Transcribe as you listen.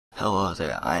Hello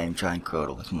there, I am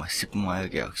GiantGrotle with my Super Mario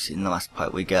Galaxy. In the last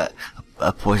part we got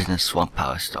a poisonous swamp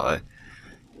power star.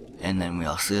 And then we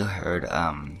also heard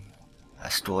a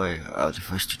story of the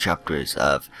first two chapters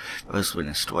of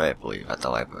Rosalina's story, I believe, at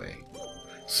the library.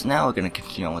 So now we're gonna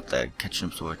continue on with the Kitchen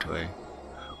Observatory.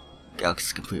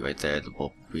 Galaxy's complete right there, the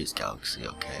Bulbasaur Galaxy,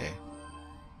 okay.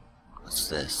 What's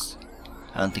this?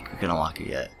 I don't think we can unlock it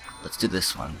yet. Let's do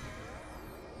this one.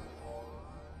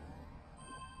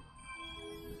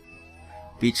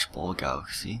 Beach Bowl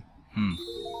Galaxy.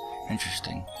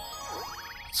 Interesting.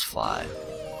 Let's fly.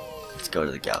 Let's go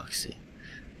to the galaxy.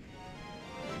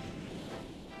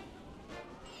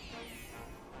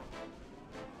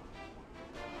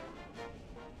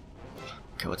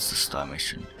 Okay, what's the star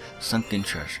mission? Sunken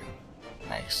treasure.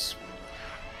 Nice.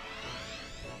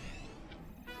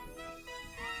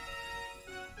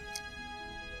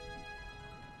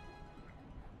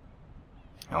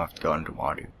 Now I have to go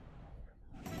underwater.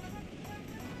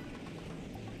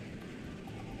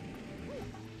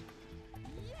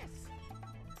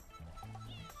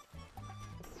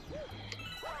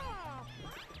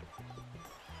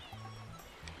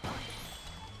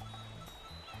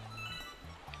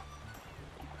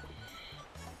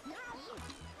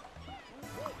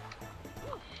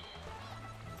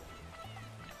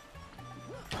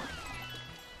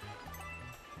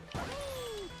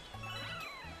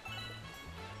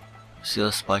 See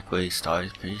those sparkly star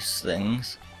piece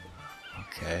things?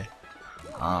 Okay.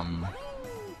 I'm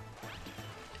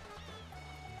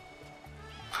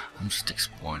just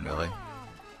exploring really.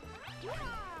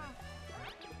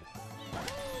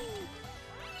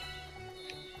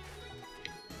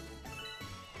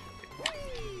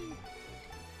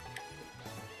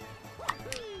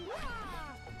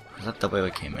 Is that the way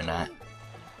we came in at?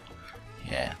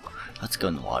 Yeah. Let's go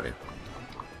in the water.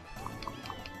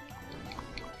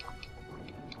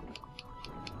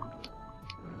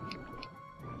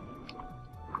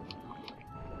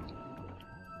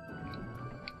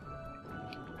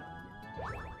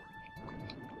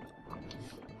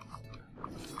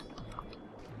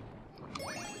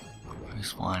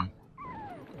 There's one.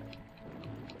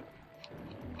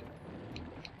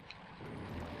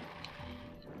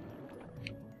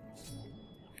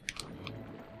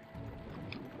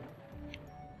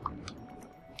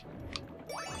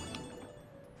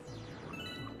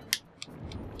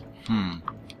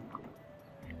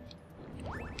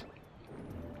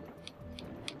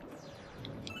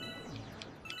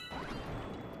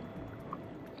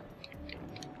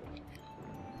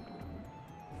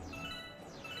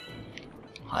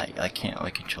 I can't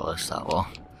really control this that well.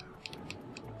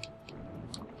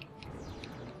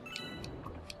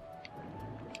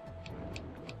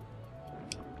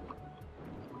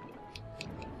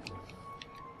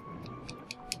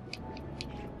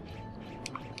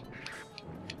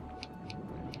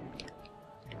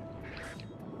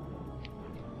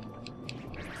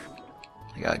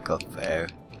 I gotta go there.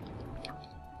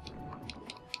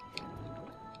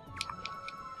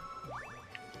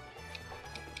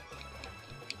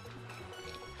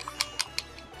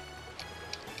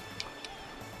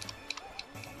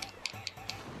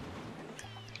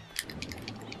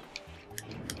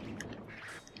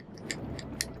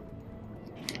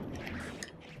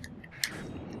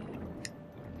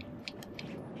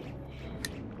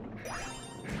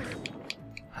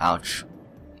 Ouch.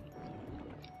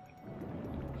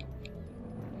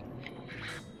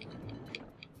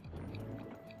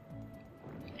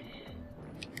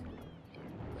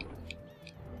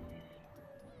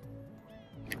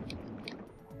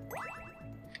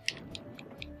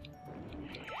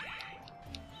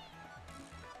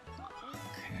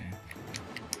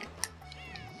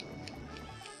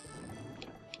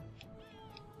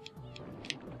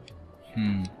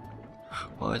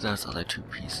 What are those other two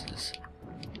pieces?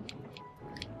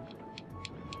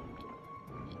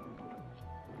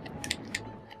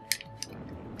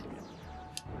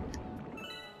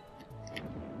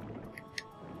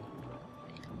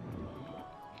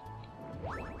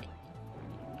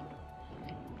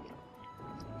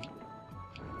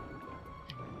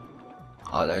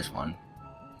 Oh, there's one.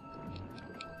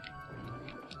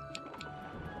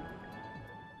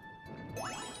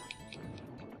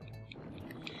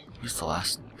 Where's the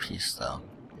last piece, though?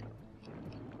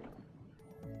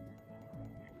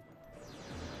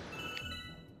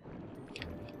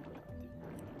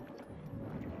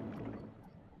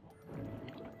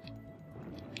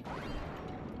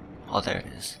 Oh, there it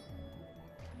is.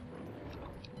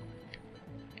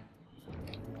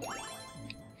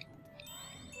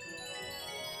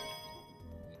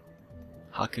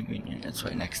 How convenient, it's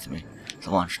right next to me.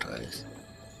 The launch toy is.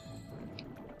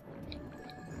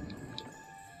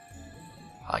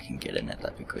 I can get in it,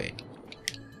 that'd be great.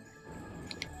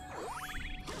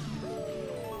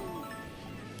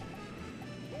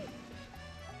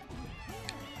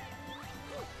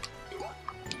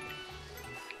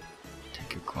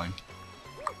 Take your coin.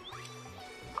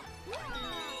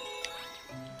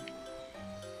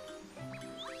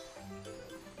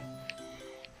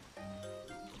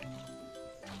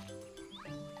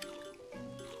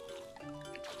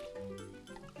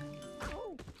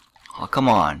 Oh, come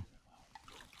on.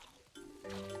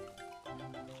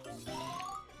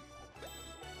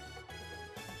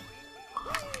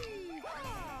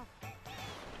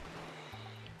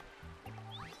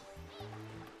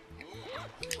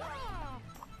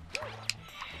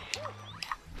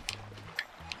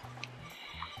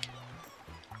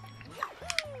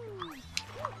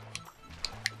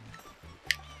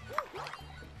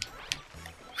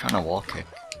 Trying to wall kick.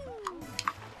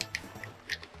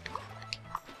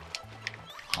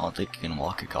 I don't think you can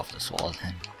wall kick off this wall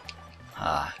then.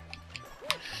 Ah.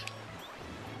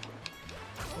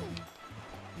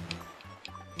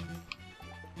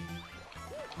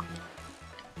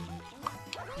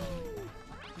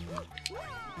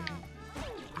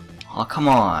 Oh, come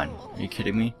on. Are you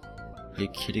kidding me? Are you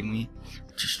kidding me?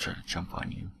 Just trying to jump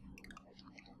on you.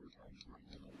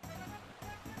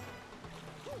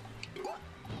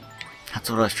 That's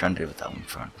what I was trying to do with that one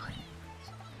front plane.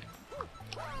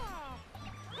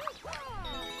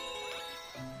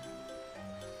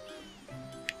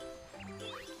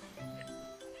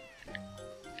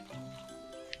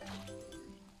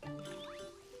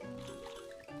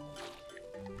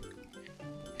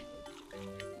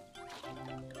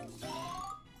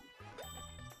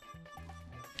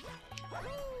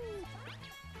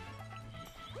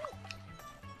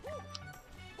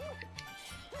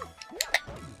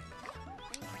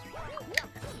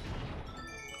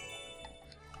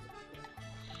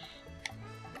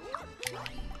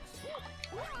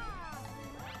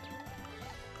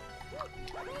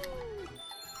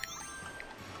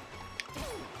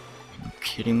 Are you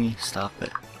kidding me? Stop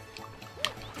it.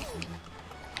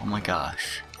 Oh my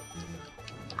gosh.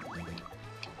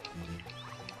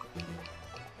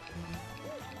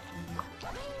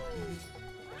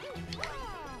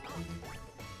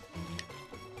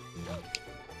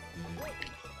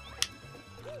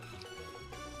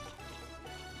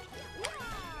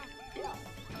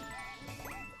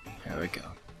 There we go.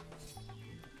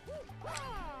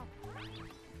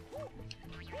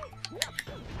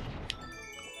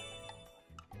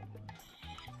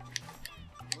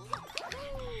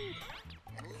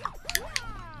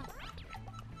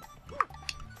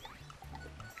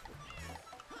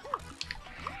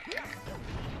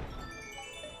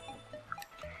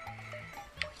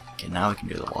 Okay, now we can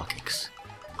do the wall kicks.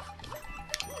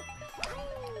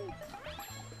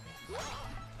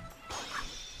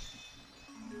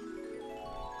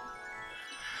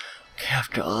 Okay,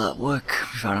 after all that work,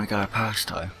 we finally got our power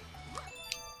star.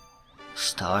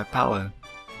 Star power.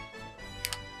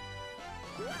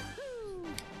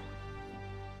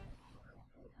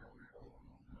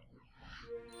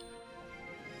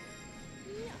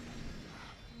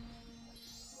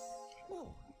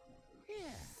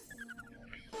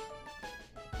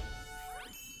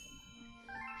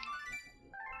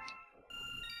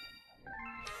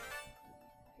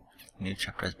 A new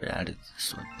chapter has been added to the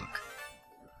sword book.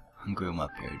 Hungry Luma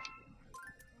appeared.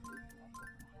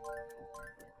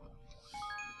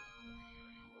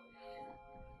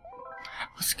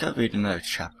 Let's go read another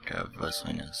chapter of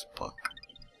Rosalina's book.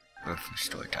 Or from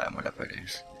story time, whatever it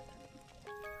is.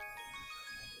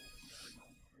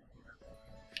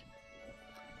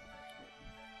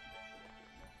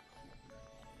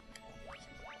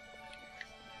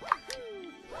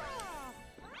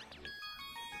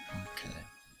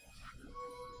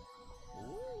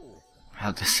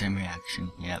 Have the same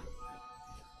reaction, yep.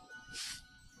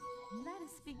 Let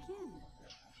us begin.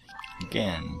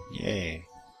 Again, yay.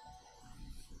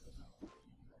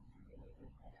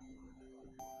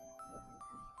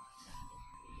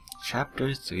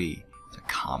 Chapter 3, The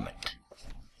Comet.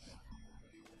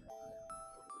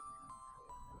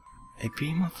 A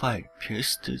beam of light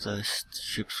pierced through the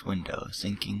ship's window,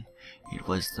 thinking it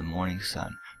was the morning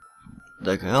sun.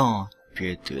 The girl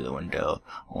peered through the window,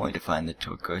 only to find the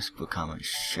turquoise blue comet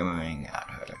shimmering at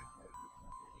her.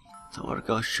 The little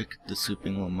girl shook the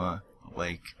sleeping Luma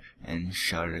awake and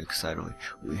shouted excitedly,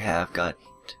 We have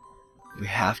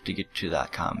to get to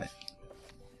that comet."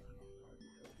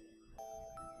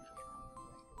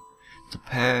 The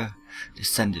pair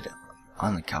descended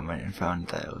on the comet and found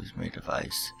that it was made of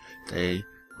ice. They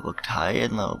looked high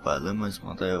and low, but Luma's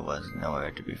mother was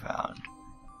nowhere to be found.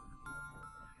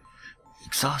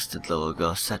 Exhausted, the little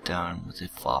girl sat down with a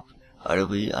flop,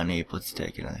 utterly unable to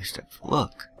take another step.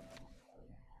 Look!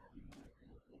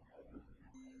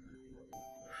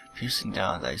 Piercing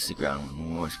down the icy ground when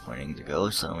Luma was pointing, the girl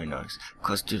suddenly noticed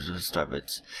clusters of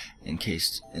starbits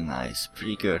encased in the ice.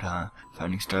 Pretty good, huh?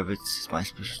 Finding starbits is my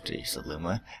specialty, said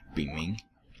Luma, beaming.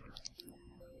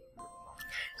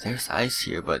 There's ice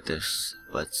here, but it's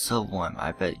so warm.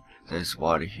 I bet there's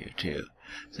water here too.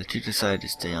 The two decided to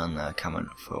stay on the common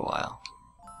for a while.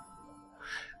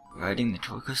 Riding the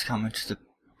Torterra's comet to the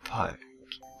pair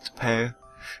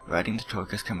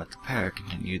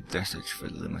continued their search for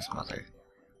Luma's mother.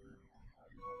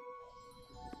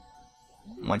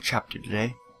 One chapter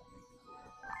today?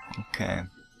 Okay.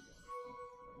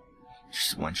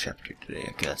 Just one chapter today,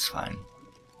 okay, that's fine.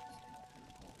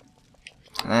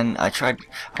 And then I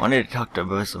wanted to talk to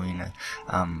Rosalina,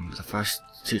 the first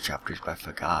 2 chapters, but I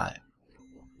forgot.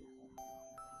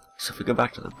 So if we go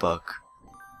back to the book,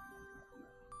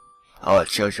 oh, it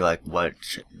shows you like what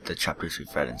the chapters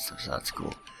we've read and stuff, so that's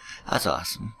cool. That's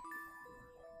awesome.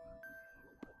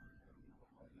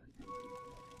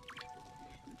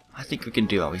 I think we can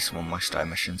do at least one more star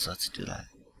mission, so let's do that.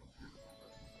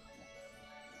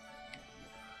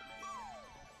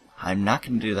 I'm not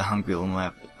going to do the Hungry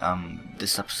Luma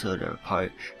this episode or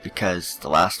part because the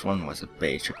last one was a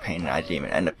major pain and I didn't even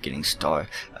end up getting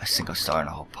a single star in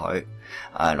the whole part.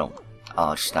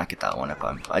 I'll just not get that one up.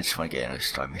 I just want to get another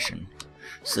star mission.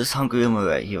 So this Hungry Luma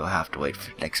right here will have to wait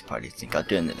for the next part. I think I'll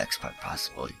do it in the next part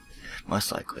possibly.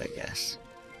 Most likely, I guess.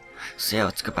 So yeah,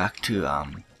 let's go back to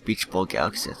Beach Bowl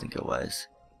Galaxy, I think it was.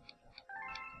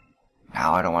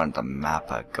 Now I don't want the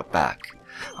map, I go back.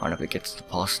 I want to get to the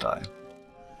Pulse Star.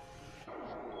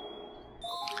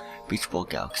 Beach Bowl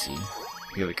Galaxy.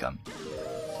 Here we come.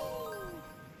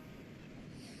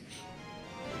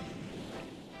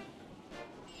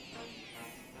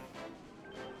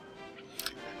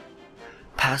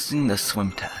 Passing the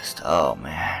swim test. Oh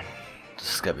man,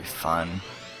 this is gonna be fun.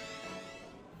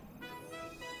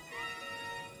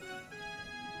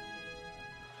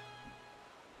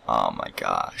 Oh my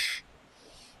gosh.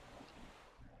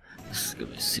 This is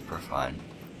gonna be super fun.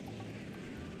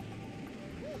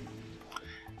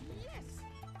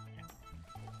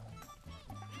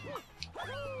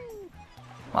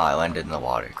 Oh, I landed in the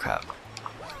water, crap.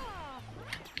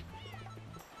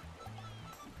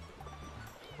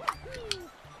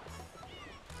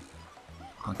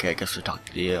 Okay, I guess we'll talk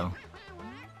to you.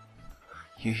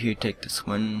 You here take the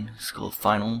swim school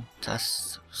final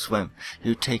test.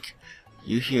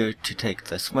 You here to take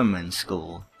the swimming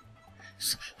school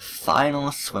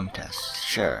final swim test.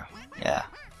 Sure, yeah.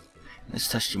 In this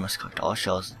test you must collect all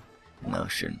shells in the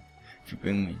ocean. If you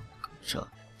bring me a shell,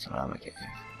 that's what I'm gonna get you.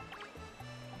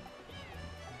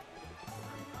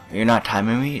 You're not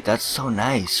timing me? That's so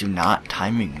nice. You're not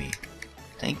timing me.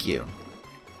 Thank you.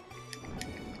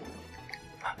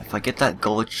 If I get that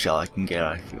gold shell, I can get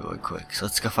out of here real quick. So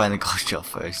let's go find the gold shell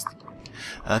first.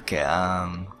 Okay,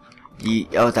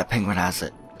 oh, that penguin has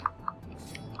it.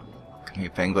 Come here,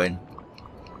 penguin.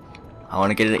 I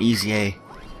want to get an easy A.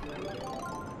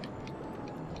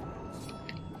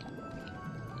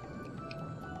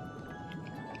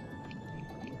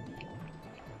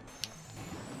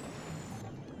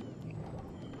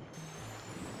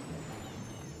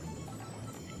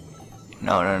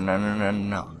 No.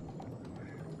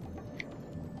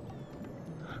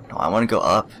 No, I want to go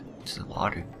up to the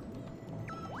water.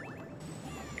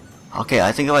 Okay,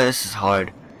 I think why this is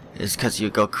hard is because you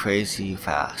go crazy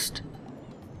fast.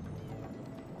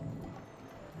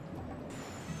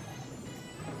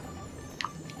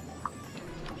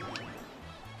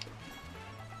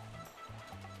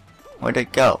 Where'd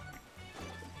it go?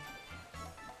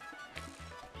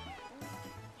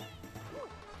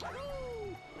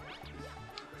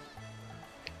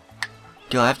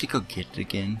 Do I have to go get it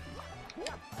again?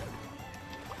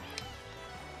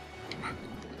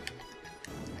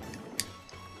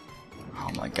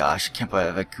 Oh my gosh, I can't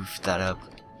believe I goofed that up.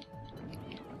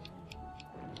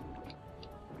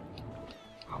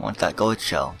 I want that gold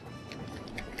shell.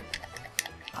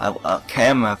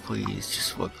 Camera, please,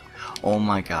 just look. Oh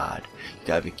my god, you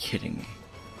gotta be kidding me.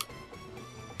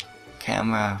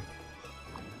 Camera.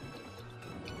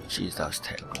 Jeez, that was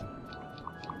terrible.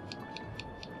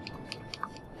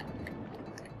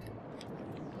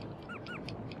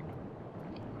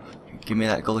 Give me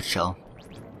that gold shell.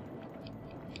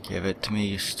 Give it to me,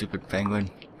 you stupid penguin.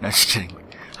 No, just kidding.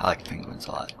 I like penguins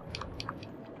a lot.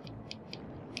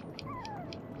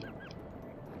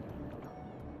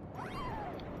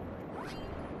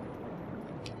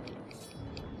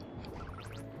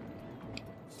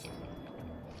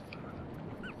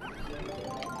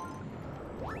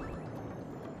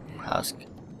 ask.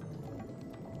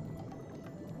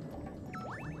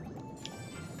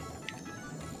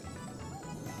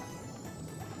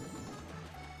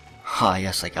 Ah,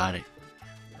 yes, I got it.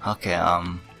 Okay,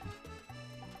 I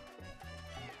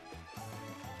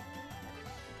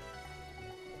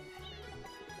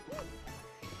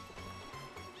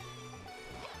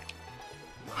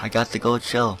got the gold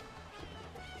shell.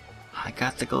 I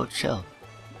got the gold shell.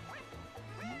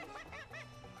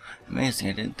 Amazing,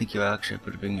 I didn't think you were actually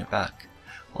able to bring it back.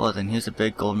 Well then, here's a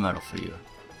big gold medal for you.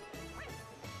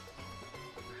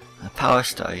 A power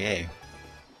star, yay.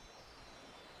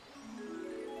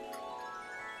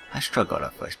 I struggled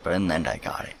at first, but in the end I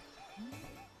got it.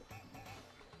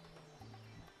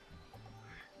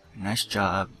 Nice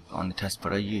job on the test,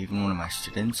 but are you even one of my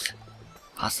students?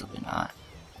 Possibly not.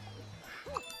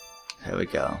 There we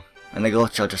go. And the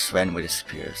gold shell just randomly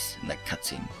disappears in that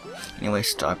cutscene. Anyway,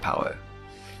 star power.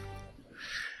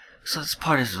 So this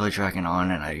part is really dragging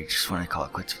on, and I just want to call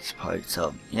it quits for this part.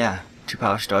 So yeah, 2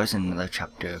 power stars and another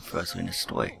chapter of Rosalina's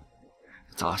story.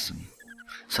 It's awesome.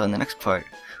 So in the next part,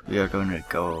 we are going to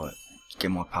go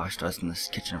get more power stars in this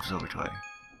kitchen observatory.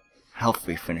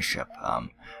 Hopefully finish up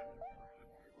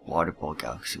Water Bowl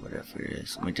Galaxy, whatever it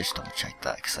is. Let me just double check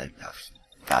that because I have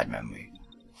bad memory.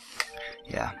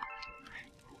 Yeah.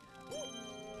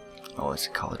 Oh, what's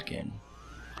it called again?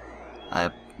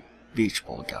 Beach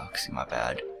Bowl Galaxy, my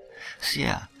bad. So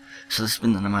yeah, so this has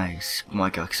been my Super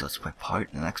Mario Galaxy Let's Play part.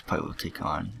 In the next part we'll take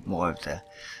on more of the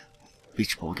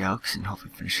Beach Bowl Galaxy and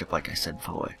hopefully finish up like I said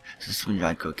before. So this has been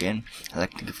GiantGrotle again. I'd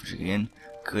like to thank you for tuning in.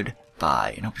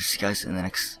 Goodbye, and hope to see you guys in the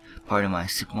next part of my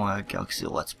Super Mario Galaxy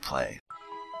Let's Play.